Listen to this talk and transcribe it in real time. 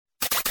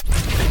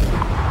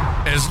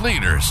As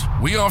leaders,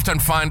 we often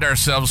find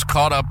ourselves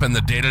caught up in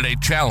the day-to-day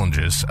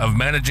challenges of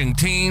managing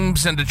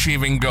teams and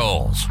achieving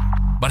goals.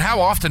 But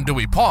how often do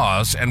we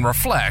pause and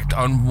reflect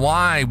on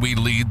why we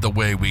lead the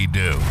way we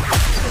do?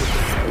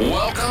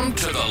 Welcome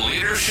to the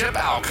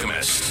Leadership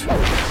Alchemist.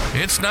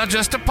 It's not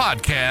just a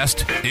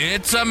podcast,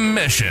 it's a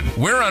mission.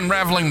 We're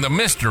unraveling the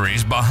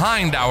mysteries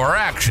behind our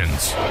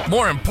actions.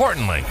 More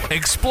importantly,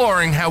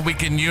 exploring how we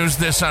can use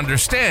this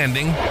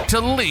understanding to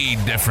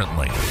lead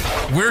differently.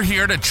 We're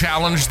here to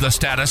challenge the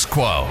status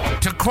quo,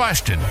 to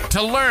question,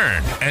 to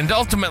learn, and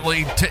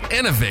ultimately to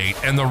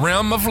innovate in the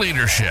realm of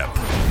leadership.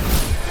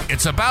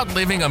 It's about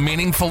leaving a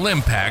meaningful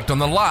impact on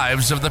the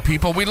lives of the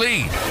people we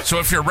lead. So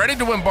if you're ready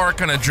to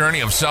embark on a journey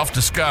of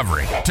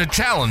self-discovery, to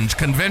challenge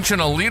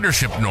conventional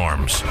leadership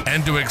norms,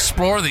 and to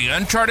explore the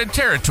uncharted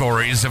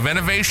territories of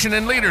innovation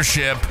and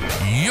leadership,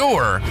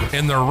 you're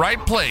in the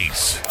right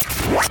place.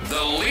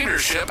 The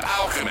Leadership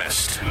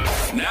Alchemist.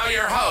 Now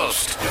your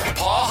host,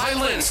 Paul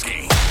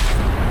Hylinski.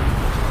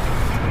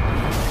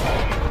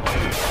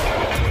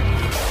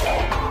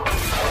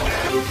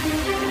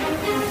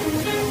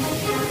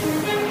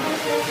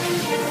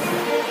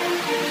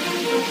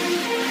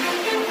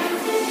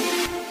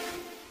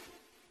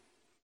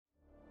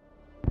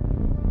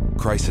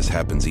 Crisis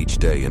happens each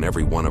day in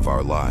every one of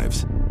our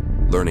lives.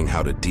 Learning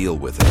how to deal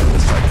with it and the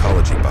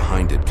psychology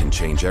behind it can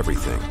change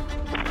everything.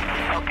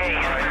 Okay,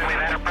 Houston, we've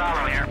had a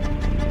problem here.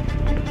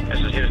 This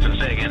is Houston.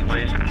 Say again,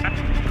 please. Houston,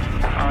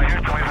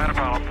 we've had a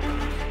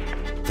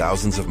problem.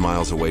 Thousands of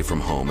miles away from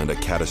home and a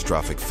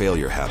catastrophic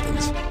failure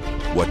happens.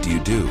 What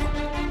do?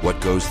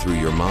 What goes through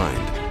your mind?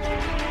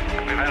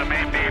 We've had a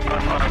main beam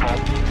undervolt.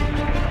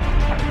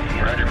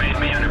 Roger, main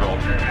beam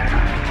undervolt.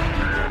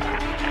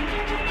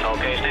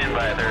 Okay, stand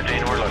by,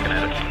 13. We're looking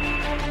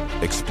at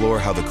it. Explore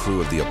how the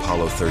crew of the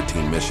Apollo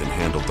 13 mission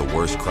handled the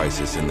worst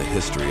crisis in the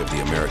history of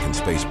the American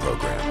space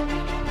program.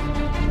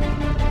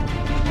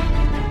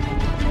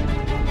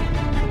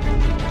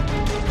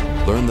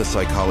 Learn the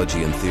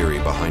psychology and theory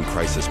behind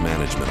crisis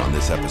management on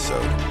this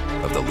episode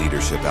of The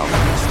Leadership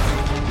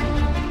Alchemist.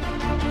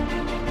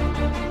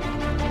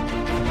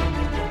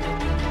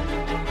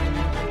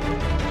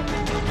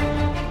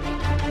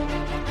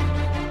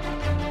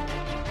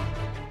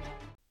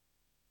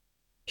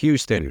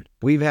 Houston,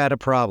 we've had a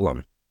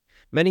problem.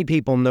 Many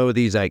people know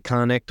these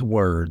iconic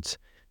words,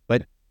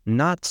 but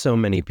not so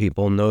many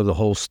people know the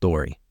whole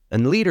story.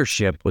 And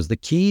leadership was the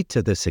key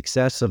to the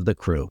success of the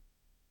crew.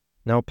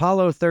 Now,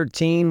 Apollo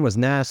 13 was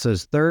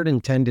NASA's third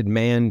intended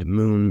manned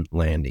moon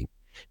landing,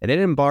 and it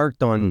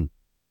embarked on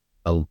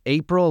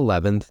April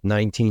 11th,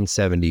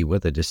 1970,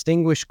 with a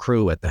distinguished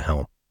crew at the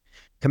helm.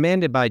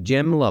 Commanded by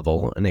Jim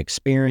Lovell, an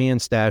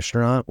experienced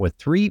astronaut with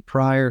 3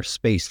 prior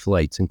space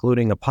flights,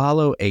 including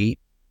Apollo 8,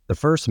 the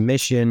first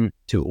mission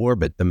to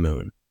orbit the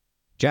moon.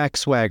 Jack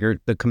Swigert,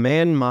 the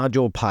command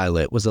module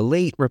pilot, was a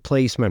late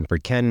replacement for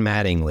Ken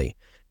Mattingly,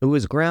 who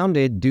was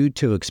grounded due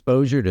to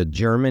exposure to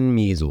German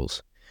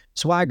measles.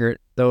 Swigert,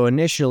 though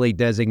initially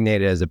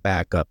designated as a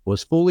backup,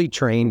 was fully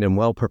trained and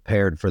well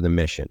prepared for the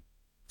mission.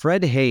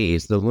 Fred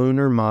Haise, the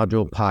lunar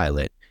module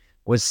pilot,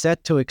 was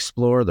set to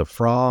explore the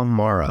Fra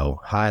Mauro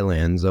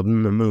highlands of the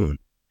moon,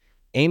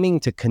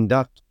 aiming to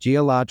conduct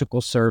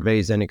geological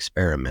surveys and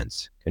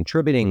experiments,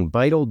 contributing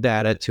vital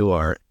data to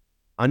our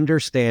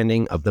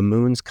understanding of the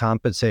moon's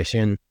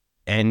composition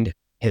and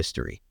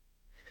history.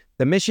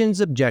 The mission's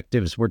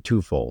objectives were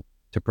twofold: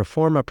 to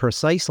perform a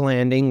precise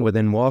landing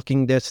within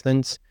walking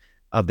distance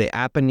of the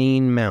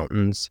Apennine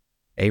Mountains,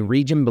 a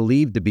region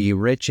believed to be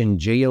rich in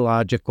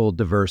geological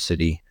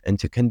diversity, and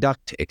to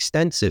conduct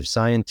extensive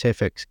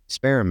scientific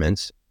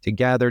experiments to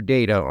gather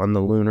data on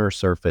the lunar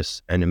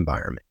surface and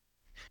environment.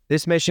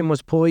 This mission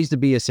was poised to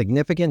be a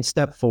significant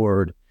step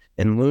forward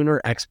in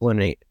lunar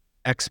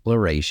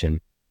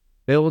exploration,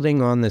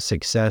 building on the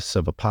success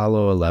of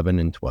Apollo 11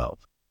 and 12.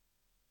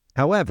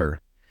 However,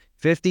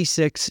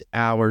 56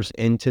 hours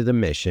into the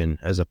mission,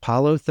 as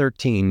Apollo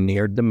 13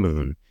 neared the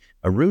moon,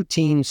 a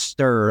routine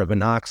stir of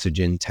an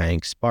oxygen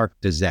tank sparked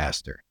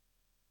disaster.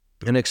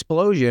 An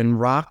explosion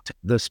rocked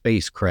the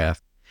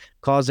spacecraft,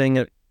 causing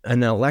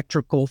an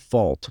electrical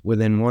fault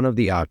within one of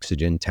the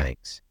oxygen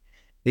tanks.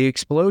 The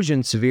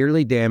explosion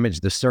severely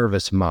damaged the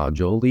service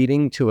module,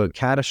 leading to a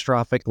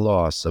catastrophic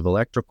loss of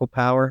electrical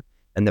power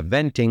and the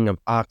venting of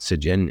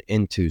oxygen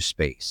into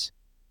space.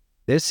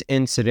 This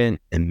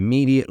incident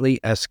immediately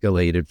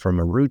escalated from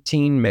a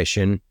routine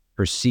mission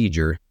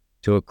procedure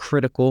to a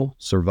critical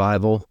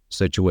survival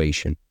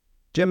situation.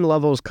 Jim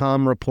Lovell's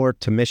calm report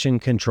to Mission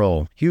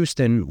Control,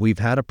 "Houston, we've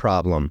had a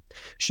problem,"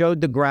 showed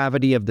the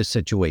gravity of the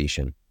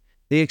situation.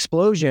 The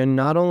explosion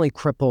not only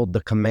crippled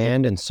the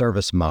command and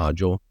service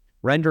module,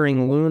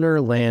 rendering lunar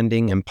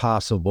landing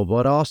impossible,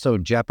 but also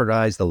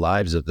jeopardized the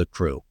lives of the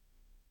crew.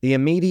 The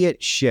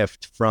immediate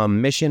shift from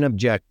mission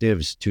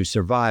objectives to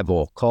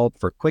survival called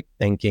for quick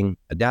thinking,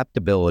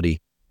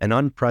 adaptability, and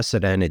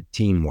unprecedented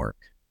teamwork.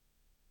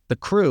 The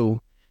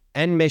crew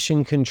and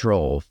Mission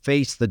Control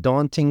faced the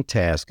daunting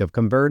task of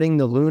converting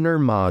the lunar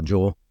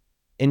module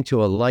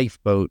into a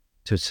lifeboat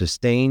to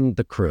sustain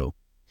the crew.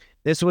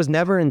 This was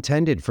never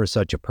intended for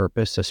such a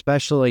purpose,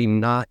 especially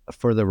not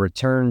for the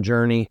return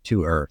journey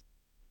to Earth.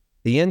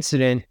 The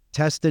incident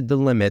tested the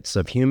limits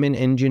of human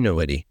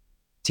ingenuity,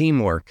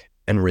 teamwork,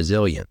 and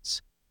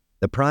resilience.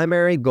 The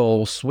primary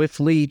goal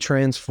swiftly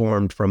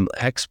transformed from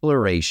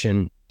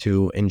exploration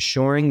to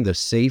ensuring the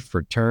safe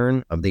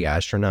return of the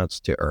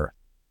astronauts to Earth.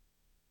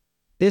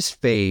 This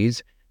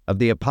phase of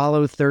the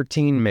Apollo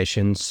 13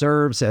 mission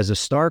serves as a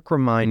stark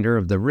reminder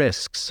of the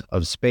risks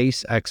of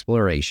space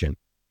exploration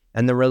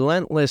and the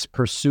relentless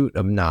pursuit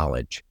of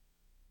knowledge.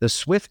 The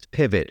swift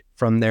pivot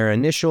from their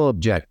initial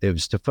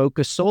objectives to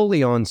focus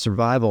solely on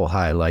survival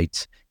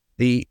highlights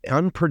the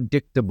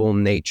unpredictable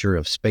nature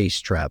of space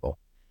travel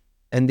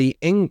and the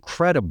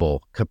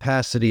incredible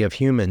capacity of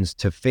humans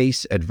to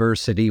face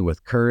adversity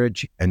with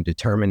courage and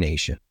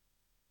determination.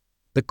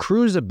 The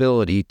crew's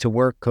ability to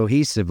work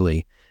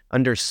cohesively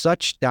under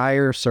such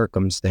dire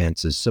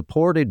circumstances,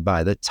 supported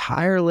by the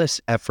tireless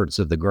efforts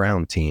of the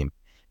ground team,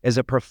 is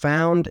a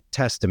profound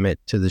testament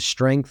to the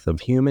strength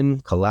of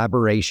human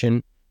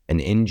collaboration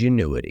and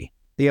ingenuity.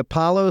 The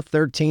Apollo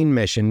 13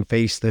 mission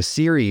faced a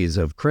series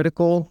of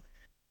critical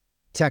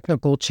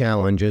technical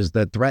challenges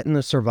that threatened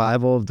the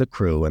survival of the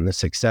crew and the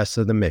success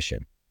of the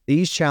mission.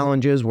 These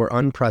challenges were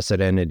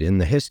unprecedented in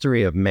the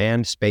history of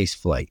manned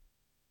spaceflight.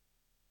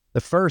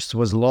 The first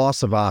was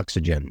loss of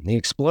oxygen. The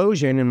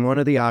explosion in one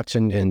of the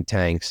oxygen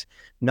tanks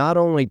not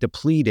only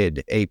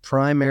depleted a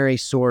primary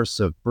source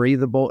of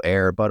breathable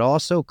air, but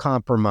also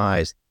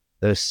compromised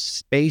the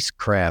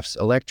spacecraft's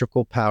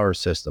electrical power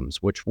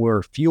systems, which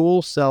were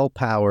fuel cell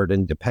powered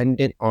and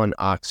dependent on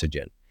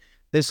oxygen.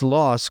 This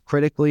loss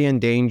critically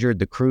endangered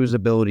the crew's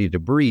ability to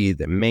breathe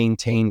and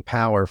maintain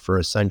power for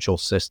essential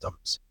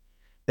systems.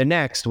 The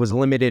next was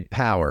limited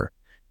power,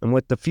 and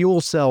with the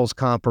fuel cells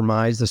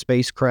compromised, the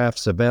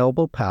spacecraft's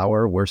available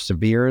power were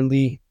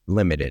severely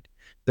limited.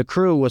 The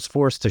crew was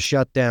forced to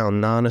shut down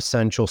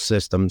non-essential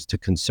systems to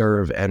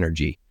conserve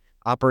energy,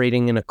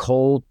 operating in a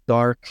cold,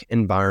 dark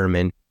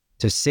environment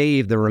to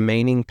save the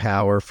remaining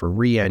power for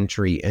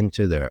re-entry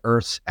into the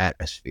Earth's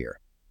atmosphere.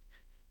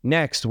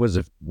 Next was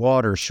a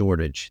water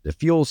shortage. The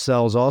fuel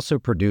cells also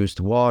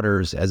produced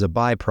waters as a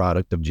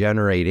byproduct of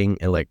generating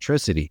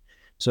electricity,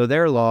 so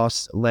their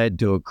loss led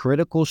to a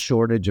critical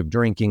shortage of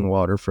drinking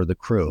water for the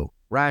crew.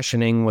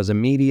 Rationing was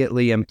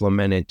immediately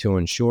implemented to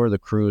ensure the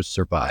crew's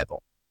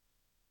survival.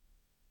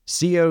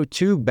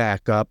 CO2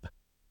 backup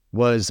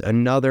was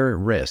another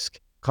risk.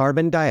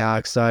 Carbon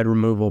dioxide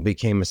removal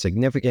became a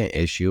significant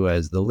issue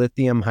as the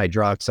lithium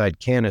hydroxide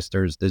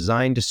canisters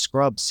designed to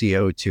scrub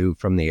CO2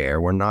 from the air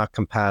were not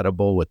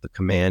compatible with the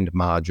command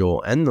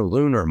module and the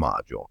lunar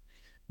module,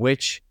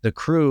 which the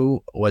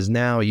crew was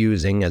now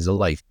using as a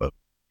lifeboat.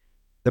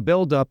 The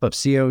buildup of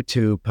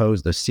CO2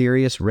 posed a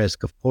serious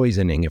risk of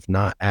poisoning if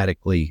not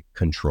adequately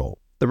controlled.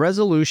 The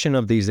resolution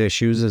of these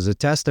issues is a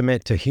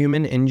testament to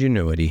human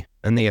ingenuity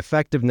and the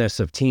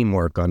effectiveness of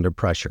teamwork under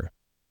pressure.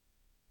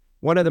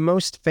 One of the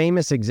most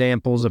famous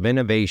examples of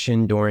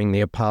innovation during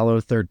the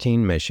Apollo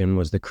 13 mission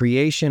was the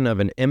creation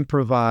of an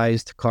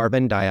improvised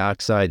carbon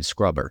dioxide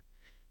scrubber.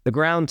 The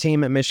ground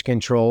team at Mission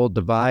Control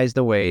devised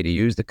a way to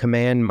use the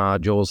command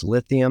module's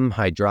lithium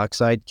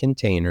hydroxide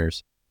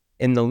containers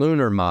in the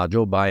lunar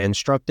module by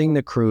instructing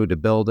the crew to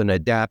build an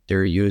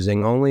adapter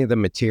using only the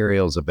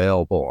materials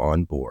available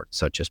on board,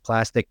 such as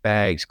plastic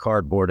bags,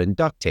 cardboard, and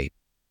duct tape.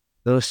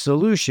 The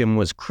solution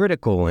was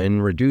critical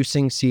in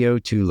reducing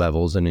CO2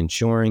 levels and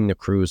ensuring the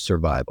crew's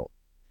survival.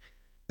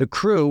 The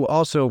crew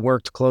also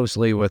worked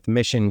closely with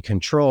Mission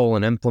Control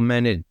and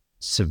implemented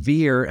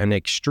severe and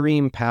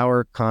extreme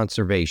power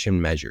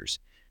conservation measures,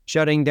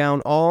 shutting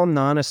down all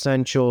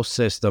non-essential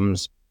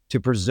systems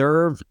to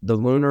preserve the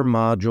lunar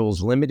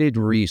module's limited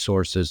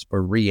resources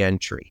for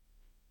re-entry.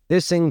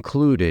 This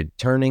included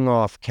turning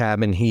off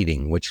cabin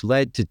heating, which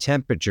led to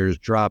temperatures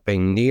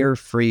dropping near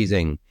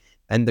freezing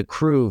and the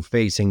crew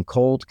facing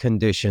cold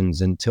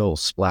conditions until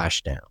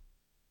splashdown.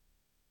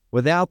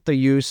 Without the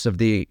use of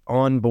the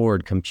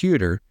onboard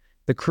computer,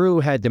 the crew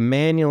had to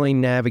manually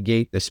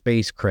navigate the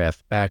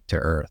spacecraft back to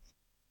Earth.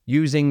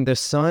 Using the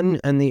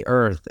Sun and the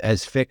Earth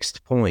as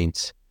fixed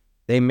points,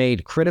 they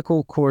made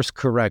critical course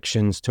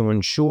corrections to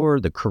ensure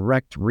the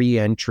correct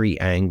re-entry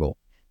angle,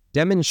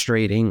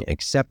 demonstrating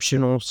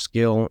exceptional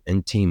skill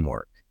and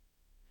teamwork.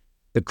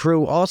 The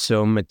crew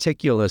also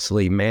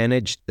meticulously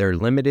managed their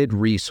limited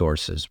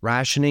resources,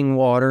 rationing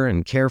water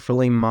and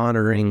carefully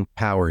monitoring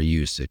power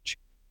usage.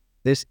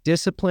 This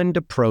disciplined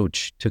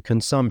approach to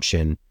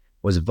consumption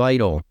was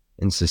vital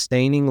in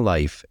sustaining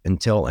life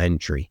until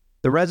entry.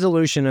 The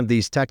resolution of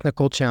these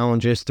technical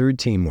challenges through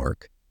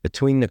teamwork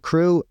between the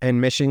crew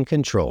and Mission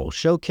Control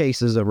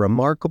showcases a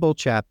remarkable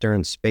chapter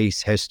in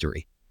space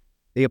history.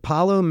 The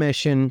Apollo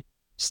mission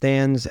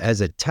stands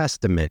as a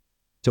testament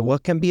to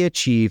what can be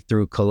achieved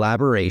through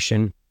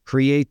collaboration,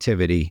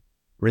 creativity,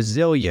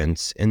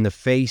 resilience in the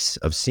face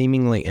of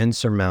seemingly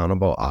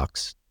insurmountable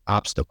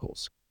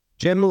obstacles.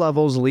 Jim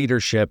Lovell's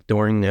leadership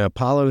during the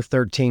Apollo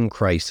 13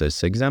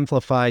 crisis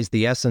exemplifies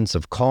the essence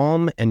of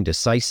calm and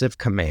decisive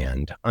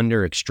command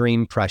under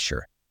extreme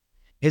pressure.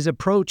 His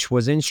approach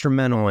was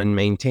instrumental in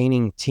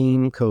maintaining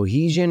team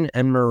cohesion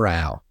and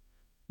morale.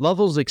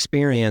 Lovell's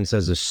experience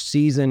as a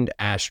seasoned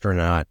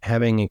astronaut,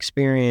 having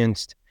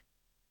experienced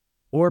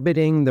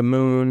orbiting the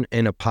moon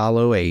in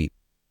Apollo 8,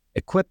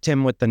 equipped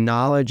him with the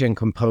knowledge and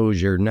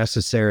composure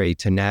necessary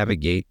to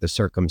navigate the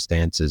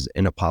circumstances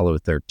in Apollo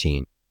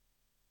 13.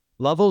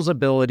 Lovell's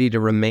ability to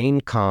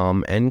remain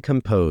calm and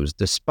composed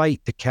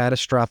despite the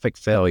catastrophic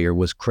failure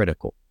was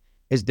critical.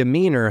 His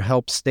demeanor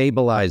helped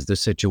stabilize the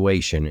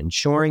situation,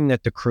 ensuring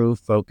that the crew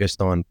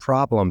focused on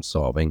problem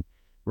solving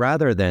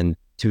rather than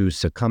to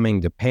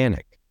succumbing to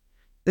panic.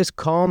 This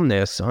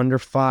calmness under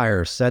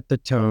fire set the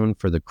tone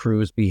for the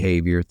crew's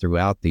behavior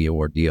throughout the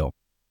ordeal.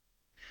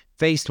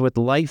 Faced with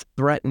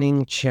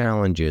life-threatening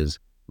challenges,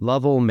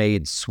 Lovell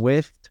made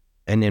swift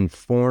and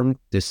informed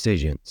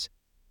decisions.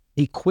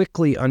 He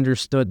quickly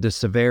understood the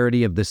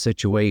severity of the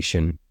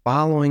situation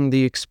following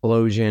the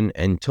explosion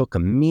and took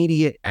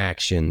immediate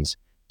actions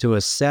to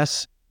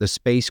assess the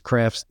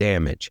spacecraft's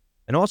damage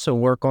and also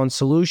work on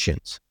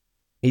solutions.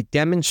 He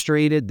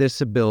demonstrated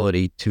this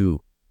ability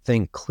to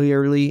think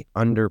clearly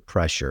under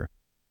pressure.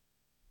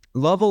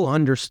 Lovell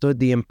understood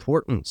the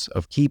importance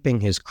of keeping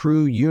his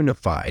crew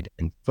unified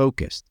and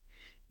focused.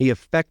 He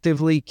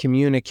effectively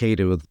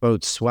communicated with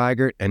both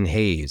Swigert and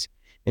Haise,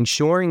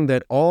 ensuring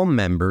that all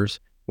members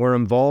were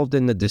involved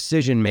in the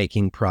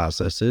decision-making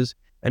processes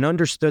and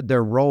understood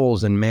their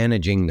roles in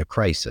managing the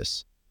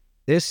crisis.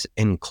 This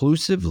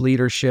inclusive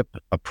leadership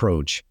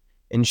approach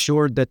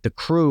ensured that the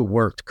crew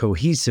worked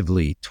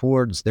cohesively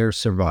towards their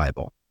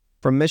survival.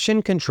 From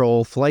Mission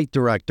Control, Flight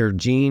Director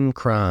Gene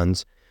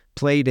Kranz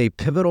played a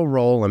pivotal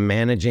role in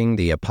managing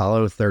the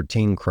Apollo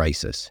 13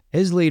 crisis.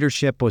 His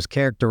leadership was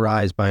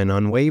characterized by an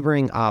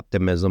unwavering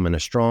optimism and a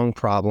strong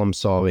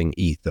problem-solving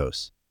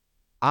ethos.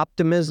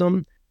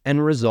 Optimism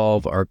and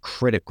resolve are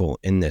critical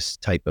in this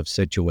type of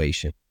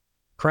situation.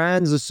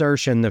 Kranz's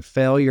assertion that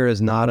failure is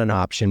not an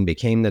option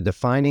became the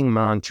defining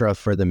mantra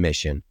for the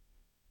mission.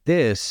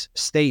 This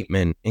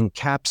statement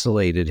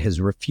encapsulated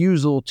his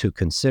refusal to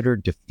consider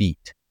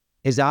defeat.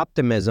 His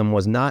optimism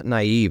was not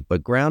naive,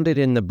 but grounded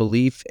in the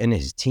belief in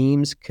his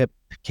team's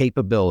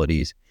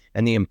capabilities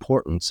and the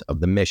importance of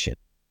the mission.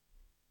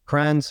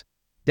 Kranz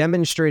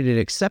demonstrated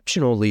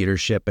exceptional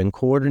leadership in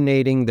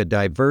coordinating the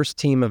diverse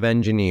team of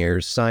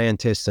engineers,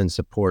 scientists, and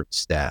support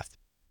staff.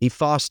 He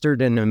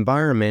fostered an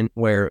environment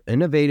where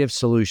innovative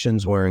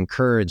solutions were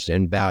encouraged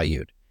and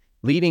valued,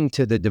 leading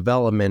to the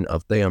development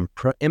of the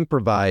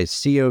improvised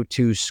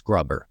CO2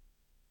 scrubber.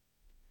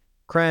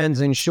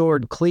 Kranz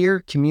ensured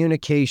clear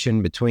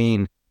communication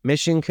between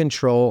Mission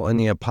Control and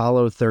the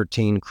Apollo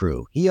 13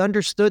 crew. He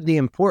understood the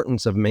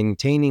importance of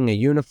maintaining a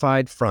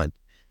unified front,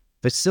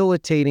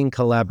 facilitating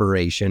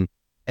collaboration,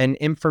 and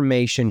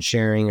information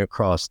sharing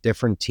across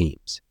different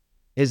teams.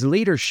 His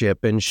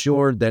leadership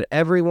ensured that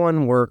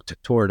everyone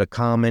worked toward a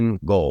common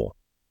goal,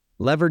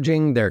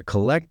 leveraging their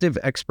collective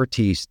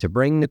expertise to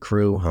bring the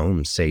crew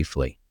home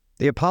safely.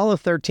 The Apollo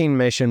 13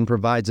 mission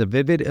provides a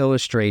vivid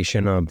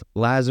illustration of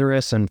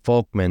Lazarus and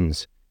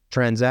Folkman's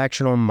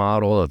transactional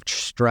model of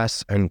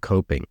stress and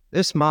coping.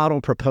 This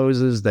model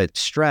proposes that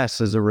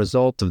stress is a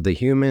result of the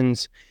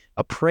humans'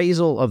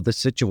 appraisal of the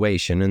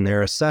situation and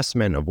their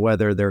assessment of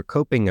whether their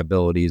coping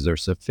abilities are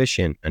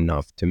sufficient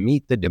enough to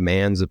meet the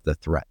demands of the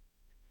threat.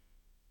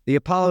 The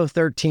Apollo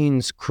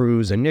 13's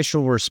crew's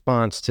initial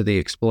response to the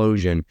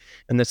explosion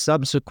and the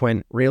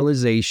subsequent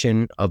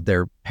realization of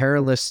their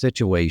perilous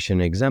situation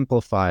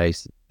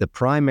exemplifies the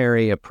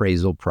primary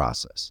appraisal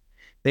process.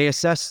 They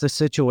assess the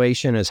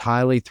situation as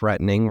highly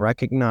threatening,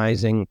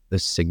 recognizing the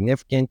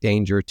significant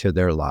danger to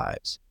their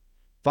lives.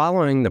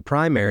 Following the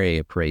primary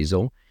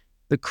appraisal,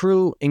 the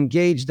crew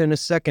engaged in a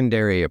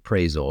secondary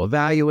appraisal,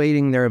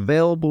 evaluating their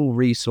available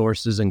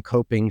resources and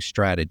coping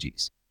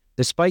strategies.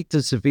 Despite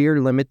the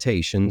severe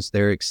limitations,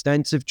 their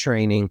extensive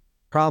training,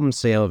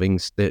 problem-solving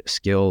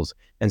skills,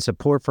 and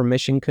support for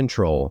mission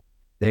control,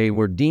 they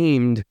were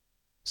deemed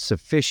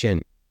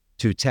sufficient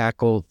to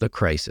tackle the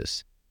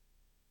crisis.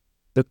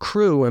 The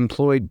crew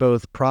employed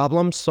both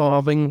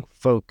problem-solving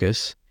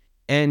focus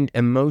and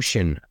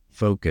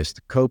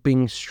emotion-focused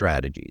coping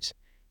strategies.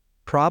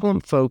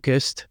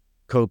 Problem-focused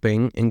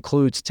coping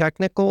includes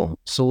technical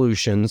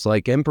solutions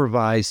like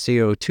improvised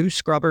CO2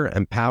 scrubber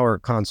and power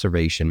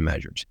conservation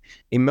measures.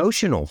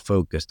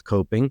 Emotional-focused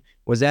coping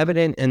was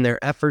evident in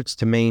their efforts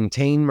to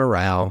maintain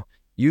morale,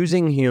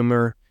 using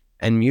humor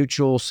and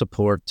mutual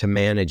support to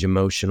manage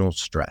emotional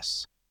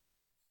stress.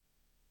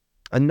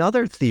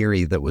 Another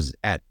theory that was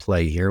at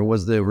play here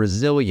was the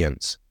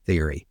resilience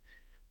theory.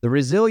 The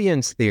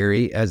resilience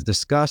theory, as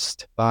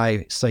discussed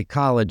by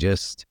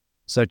psychologists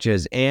such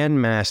as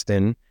Ann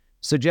Maston,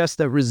 suggests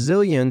that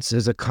resilience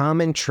is a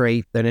common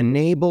trait that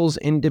enables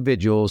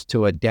individuals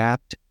to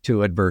adapt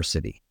to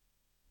adversity.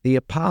 The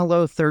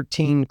Apollo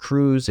 13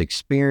 crew's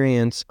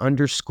experience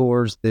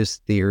underscores this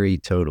theory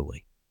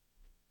totally.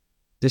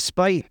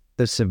 Despite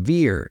the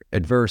severe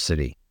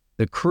adversity,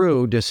 the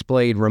crew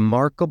displayed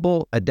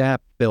remarkable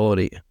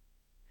adaptability,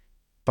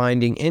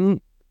 finding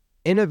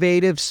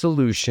innovative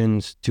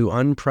solutions to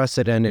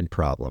unprecedented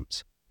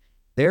problems.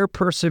 Their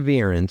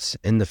perseverance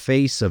in the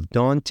face of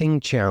daunting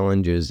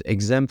challenges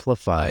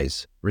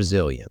exemplifies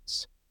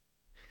resilience.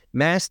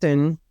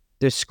 Maston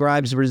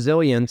describes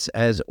resilience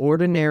as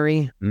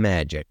ordinary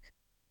magic,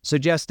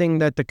 suggesting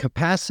that the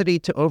capacity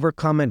to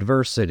overcome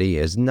adversity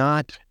is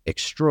not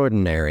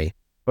extraordinary,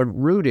 but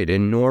rooted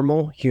in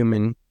normal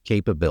human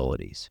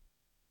capabilities.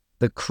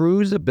 The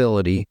crew's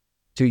ability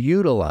to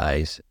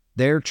utilize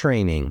their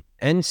training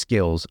and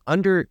skills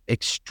under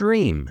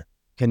extreme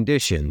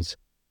conditions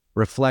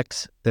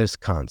reflects this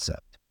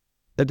concept.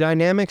 The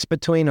dynamics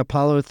between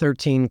Apollo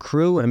 13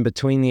 crew and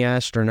between the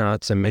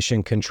astronauts and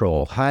mission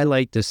control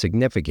highlight the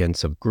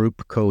significance of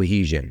group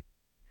cohesion.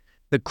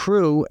 The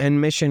crew and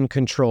mission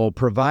control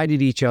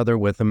provided each other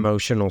with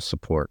emotional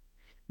support,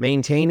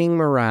 maintaining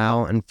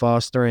morale and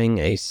fostering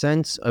a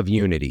sense of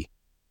unity.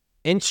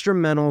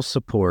 Instrumental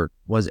support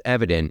was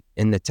evident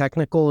in the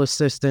technical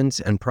assistance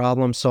and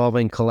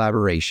problem-solving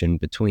collaboration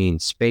between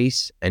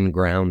space and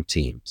ground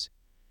teams.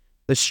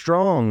 The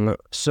strong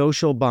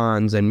social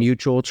bonds and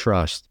mutual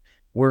trust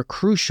were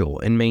crucial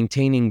in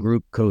maintaining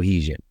group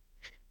cohesion.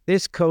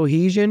 This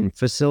cohesion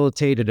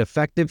facilitated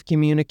effective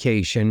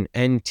communication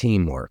and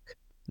teamwork.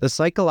 The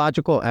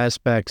psychological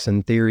aspects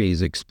and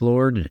theories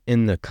explored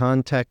in the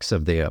context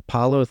of the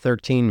Apollo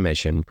 13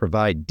 mission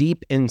provide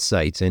deep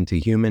insights into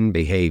human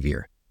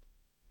behavior.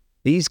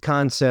 These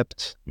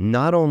concepts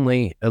not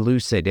only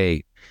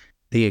elucidate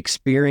the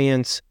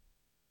experience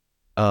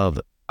of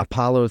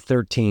Apollo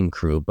 13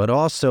 crew, but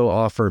also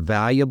offer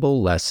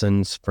valuable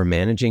lessons for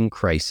managing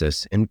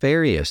crisis in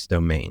various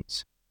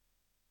domains.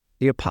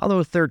 The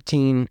Apollo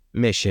 13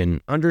 mission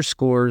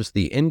underscores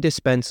the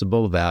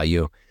indispensable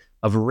value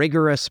of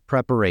rigorous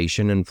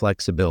preparation and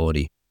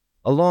flexibility,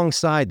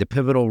 alongside the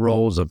pivotal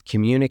roles of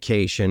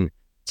communication,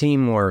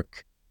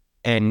 teamwork,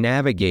 and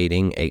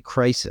navigating a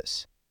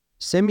crisis.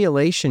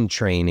 Simulation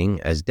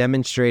training, as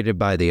demonstrated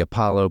by the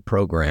Apollo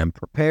program,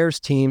 prepares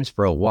teams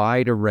for a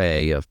wide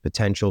array of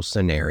potential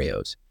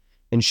scenarios,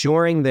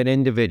 ensuring that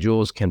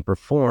individuals can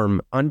perform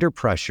under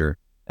pressure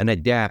and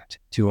adapt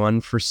to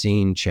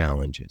unforeseen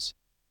challenges.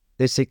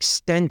 This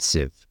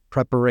extensive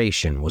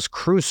preparation was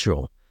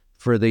crucial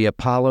for the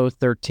Apollo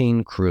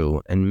 13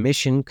 crew and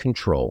mission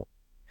control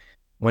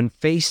when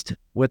faced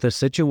with a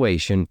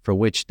situation for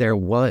which there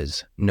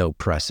was no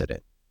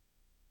precedent.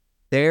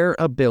 Their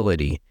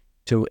ability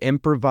to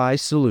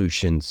improvise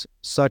solutions,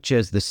 such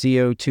as the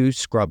CO2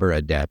 scrubber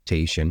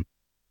adaptation,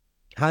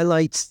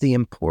 highlights the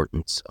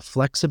importance of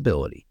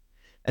flexibility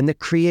and the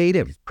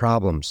creative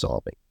problem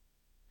solving.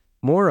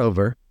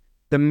 Moreover,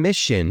 the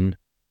mission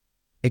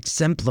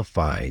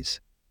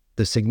exemplifies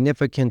the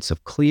significance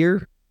of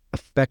clear,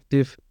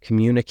 effective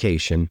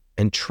communication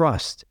and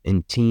trust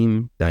in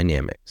team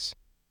dynamics.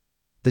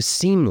 The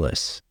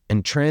seamless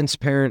and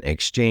transparent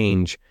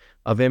exchange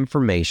of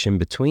information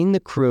between the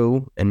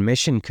crew and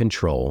mission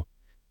control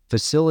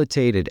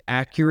facilitated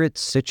accurate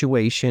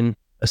situation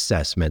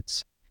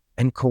assessments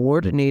and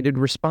coordinated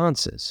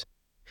responses.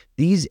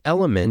 These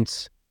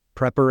elements,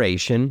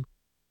 preparation,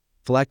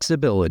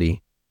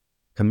 flexibility,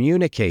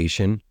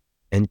 communication,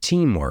 and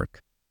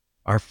teamwork,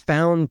 are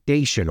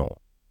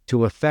foundational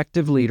to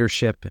effective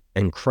leadership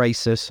and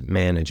crisis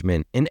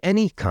management in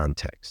any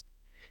context.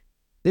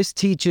 This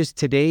teaches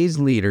today's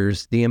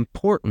leaders the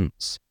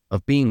importance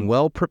of being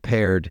well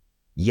prepared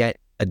yet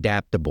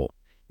adaptable,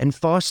 and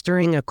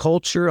fostering a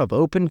culture of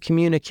open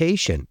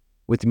communication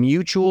with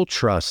mutual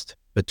trust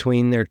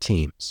between their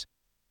teams.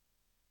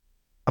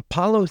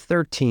 Apollo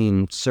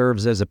 13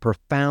 serves as a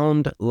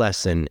profound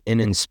lesson in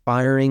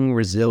inspiring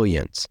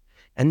resilience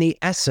and the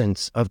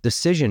essence of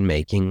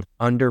decision-making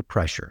under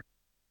pressure.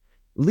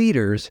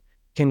 Leaders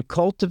can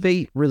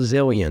cultivate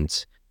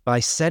resilience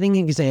by setting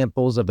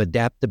examples of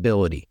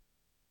adaptability,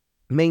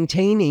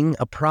 maintaining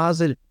a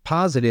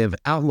positive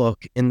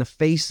outlook in the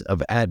face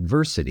of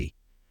adversity,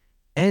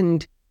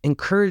 and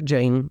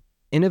encouraging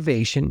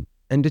innovation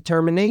and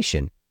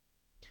determination.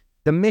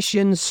 The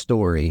mission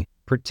story,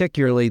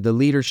 particularly the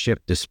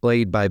leadership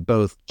displayed by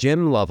both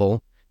Jim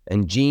Lovell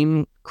and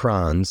Jim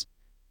Kranz,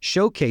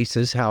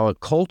 showcases how a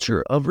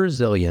culture of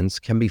resilience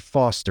can be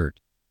fostered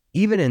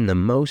even in the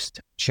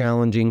most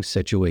challenging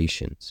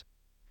situations.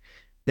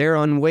 Their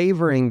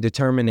unwavering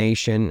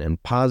determination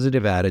and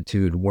positive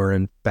attitude were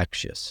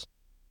infectious,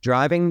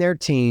 driving their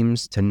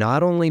teams to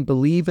not only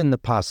believe in the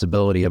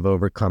possibility of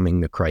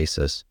overcoming the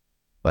crisis,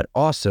 but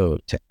also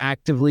to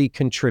actively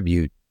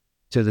contribute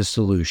to the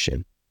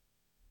solution.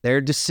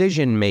 Their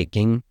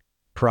decision-making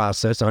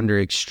process under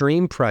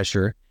extreme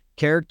pressure,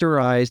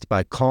 characterized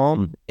by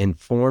calm,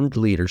 informed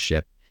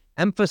leadership,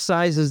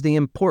 emphasizes the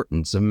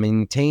importance of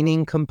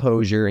maintaining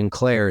composure and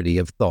clarity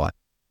of thought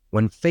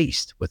when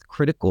faced with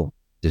critical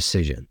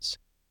decisions.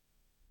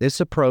 This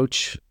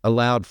approach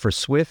allowed for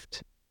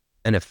swift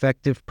and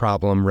effective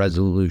problem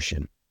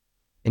resolution,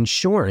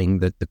 ensuring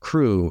that the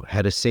crew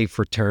had a safe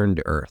return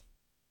to Earth.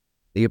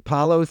 The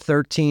Apollo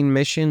 13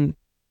 mission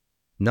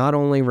not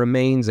only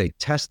remains a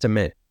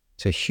testament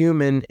to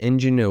human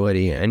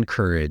ingenuity and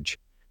courage,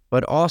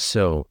 but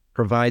also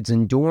provides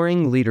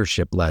enduring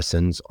leadership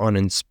lessons on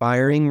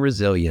inspiring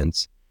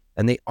resilience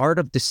and the art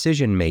of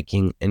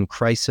decision-making in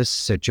crisis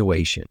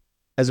situation.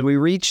 As we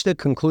reach the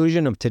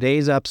conclusion of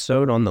today's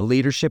episode on the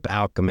Leadership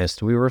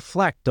Alchemist, we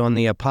reflect on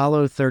the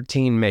Apollo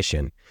 13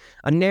 mission,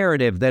 a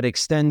narrative that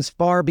extends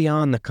far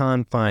beyond the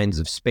confines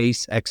of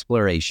space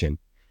exploration.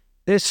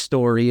 This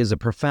story is a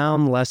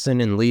profound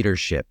lesson in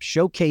leadership,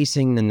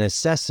 showcasing the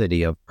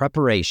necessity of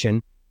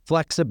preparation,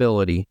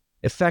 flexibility,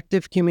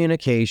 effective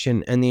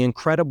communication, and the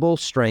incredible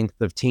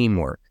strength of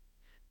teamwork.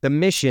 The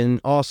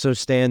mission also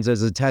stands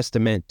as a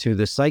testament to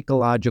the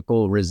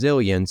psychological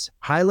resilience,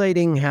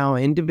 highlighting how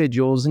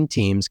individuals and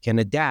teams can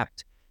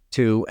adapt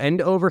to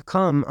and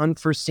overcome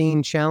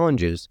unforeseen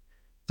challenges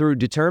through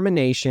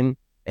determination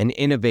and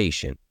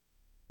innovation.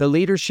 The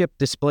leadership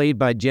displayed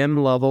by Jim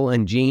Lovell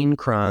and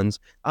Kranz,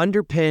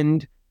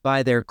 underpinned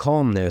by their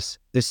calmness,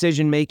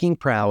 decision-making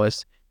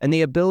prowess, and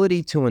the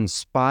ability to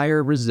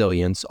inspire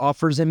resilience,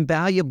 offers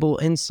invaluable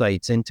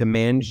insights into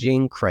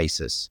managing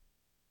crisis.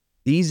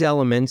 These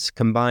elements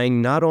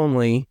combined not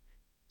only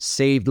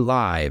saved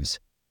lives,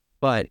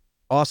 but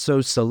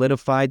also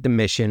solidified the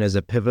mission as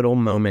a pivotal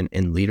moment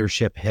in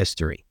leadership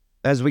history.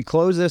 As we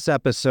close this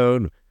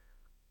episode,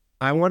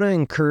 I want to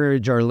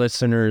encourage our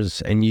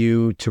listeners and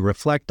you to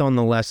reflect on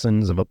the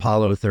lessons of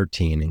Apollo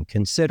 13 and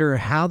consider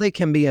how they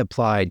can be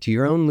applied to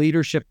your own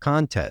leadership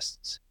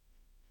contests.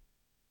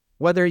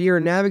 Whether you're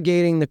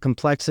navigating the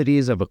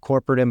complexities of a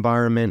corporate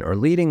environment or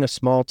leading a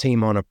small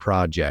team on a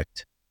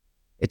project,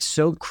 it's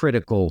so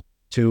critical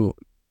to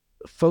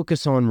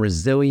focus on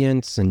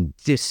resilience and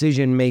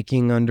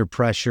decision-making under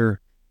pressure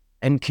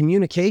and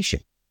communication.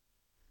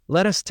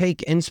 Let us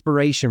take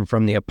inspiration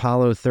from the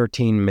Apollo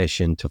 13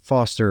 mission to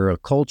foster a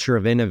culture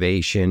of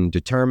innovation,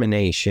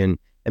 determination,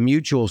 and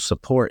mutual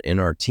support in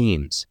our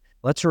teams.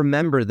 Let's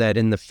remember that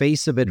in the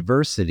face of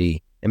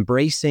adversity,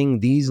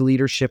 embracing these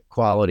leadership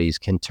qualities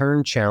can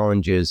turn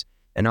challenges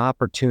and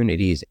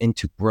opportunities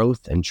into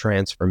growth and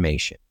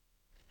transformation.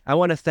 I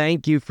want to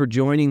thank you for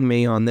joining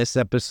me on this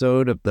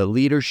episode of The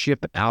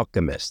Leadership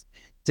Alchemist.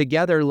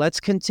 Together, let's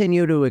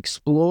continue to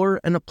explore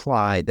and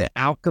apply the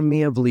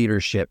alchemy of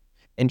leadership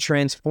and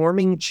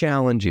transforming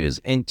challenges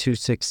into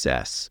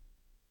success.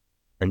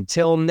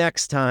 Until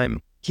next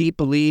time, keep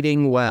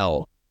leading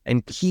well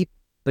and keep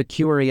the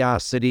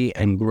curiosity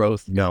and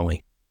growth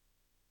going.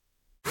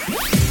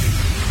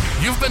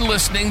 You've been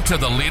listening to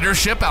The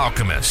Leadership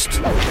Alchemist,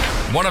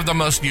 one of the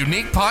most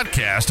unique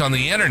podcasts on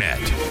the internet,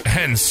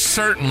 and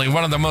certainly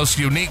one of the most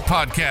unique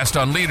podcasts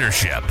on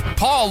leadership.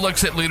 Paul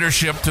looks at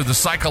leadership through the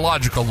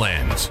psychological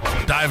lens,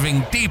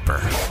 diving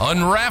deeper,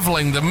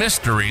 unraveling the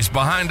mysteries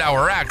behind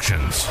our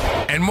actions,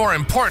 and more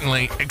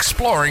importantly,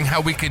 exploring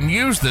how we can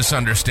use this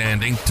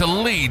understanding to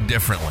lead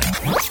differently.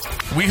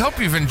 We hope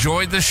you've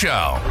enjoyed the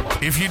show.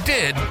 If you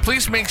did,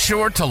 please make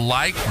sure to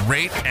like,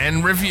 rate,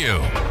 and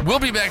review. We'll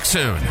be back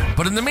soon,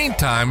 but in the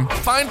meantime,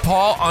 find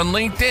Paul on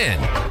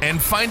LinkedIn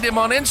and find him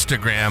on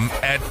Instagram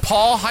at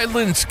Paul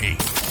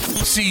Hylinski.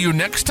 See you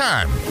next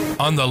time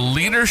on The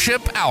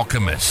Leadership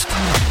Alchemist.